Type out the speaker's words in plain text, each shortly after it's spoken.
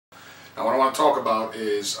Now what I want to talk about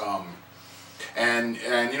is, and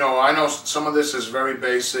you know, I know some of this is very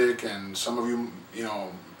basic, and some of you, you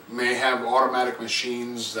know, may have automatic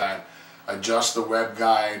machines that adjust the web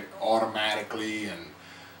guide automatically, and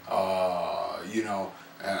you know,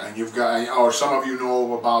 and you've got, or some of you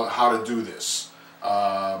know about how to do this.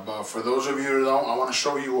 But for those of you who don't, I want to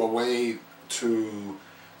show you a way to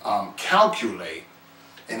calculate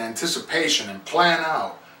in anticipation and plan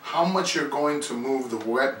out how much you're going to move the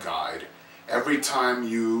web guide every time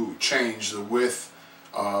you change the width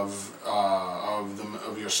of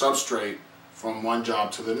your substrate from one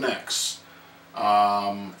job to the next. So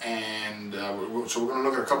we're going to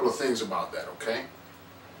look at a couple of things about that, okay?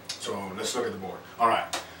 So let's look at the board. All right.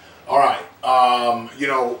 You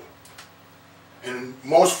know, in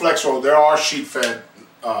most Flexo, there are sheet-fed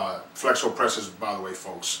Flexo presses, by the way,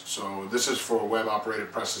 folks. So this is for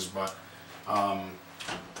web-operated presses, but all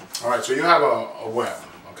right. So you have a web,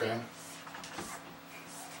 okay,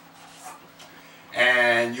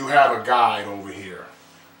 and you have a guide over here,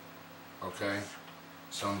 okay,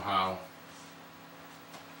 somehow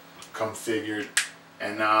configured.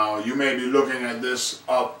 And now you may be looking at this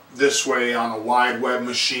up this way on a wide web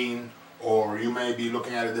machine, or you may be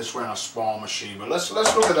looking at it this way on a small machine. But let's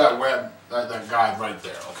look at that web, that guide right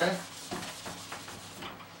there, okay?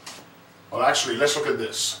 Well, actually, let's look at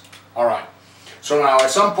this. All right. So now, at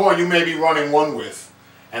some point, you may be running one width,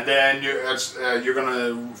 and then you're going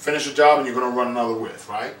to finish a job and you're going to run another width,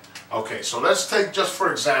 right? Okay. So let's take, just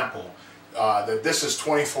for example, that this is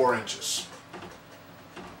 24 inches.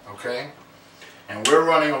 Okay. And we're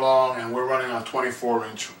running along, and we're running on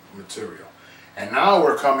 24-inch material. And now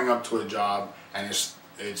we're coming up to a job, and it's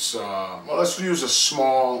well, let's use a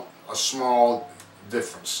small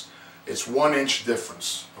difference. It's 1 inch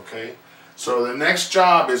difference, okay? So the next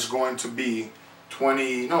job is going to be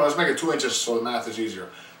let's make it 2 inches so the math is easier.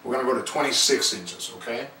 We're going to go to 26 inches,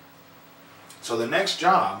 okay? So the next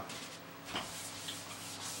job,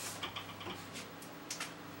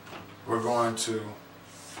 we're going to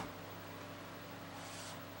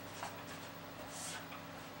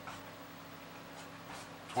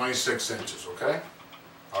 26 inches, okay?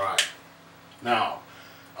 All right. Now,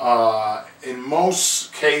 in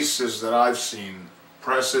most cases that I've seen,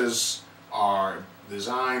 presses are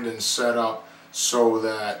designed and set up so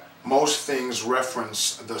that most things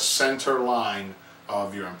reference the center line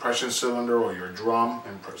of your impression cylinder or your drum,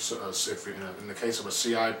 if in the case of a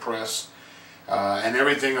CI press, and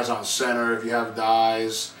everything is on center. If you have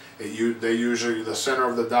dies, they usually, the center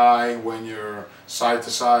of the die, when your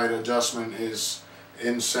side-to-side adjustment is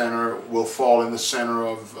in center, will fall in the center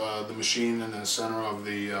of the machine and the center of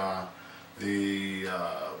the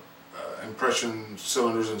impression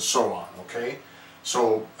cylinders and so on, okay?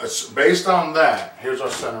 So it's based on that. Here's our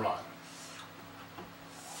center line.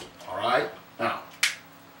 All right, now,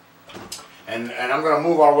 and I'm going to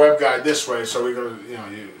move our web guide this way, so we're going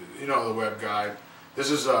to, you know the web guide.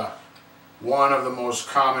 This is one of the most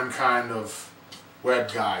common kind of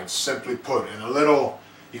web guides, simply put. In a little,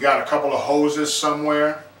 you got a couple of hoses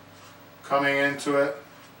somewhere coming into it,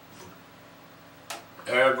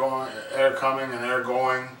 air coming and air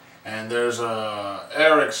going, and there's a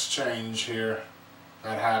air exchange here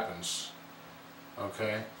that happens,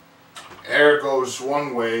 okay? Air goes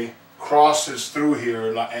one way, crosses through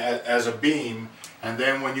here as a beam, and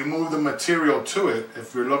then when you move the material to it,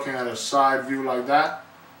 if you're looking at a side view like that,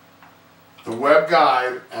 the web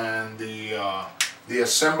guide and the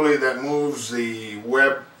assembly that moves the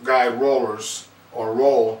web guide rollers or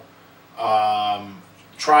roll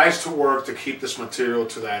tries to work to keep this material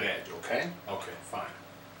to that edge, okay? Okay, fine.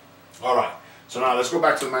 All right, so now let's go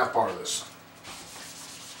back to the math part of this.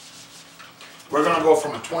 We're going to go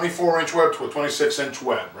from a 24-inch web to a 26-inch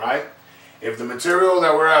web, right? If the material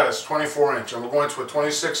that we're at is 24-inch and we're going to a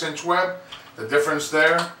 26-inch web, the difference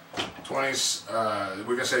there,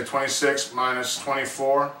 we can say 26 minus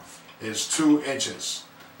 24 is 2 inches.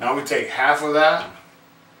 Now we take half of that,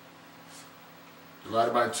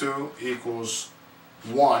 divided by 2 equals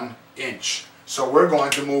 1 inch. So we're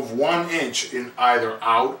going to move 1 inch in either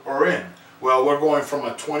out or in. Well, we're going from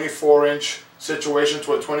a 24-inch situation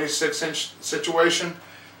to a 26-inch situation.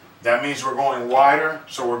 That means we're going wider,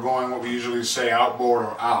 so we're going what we usually say outboard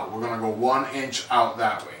or out. We're going to go 1 inch out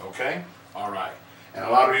that way, okay? All right. And a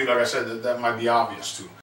lot of you, like I said, that might be obvious too.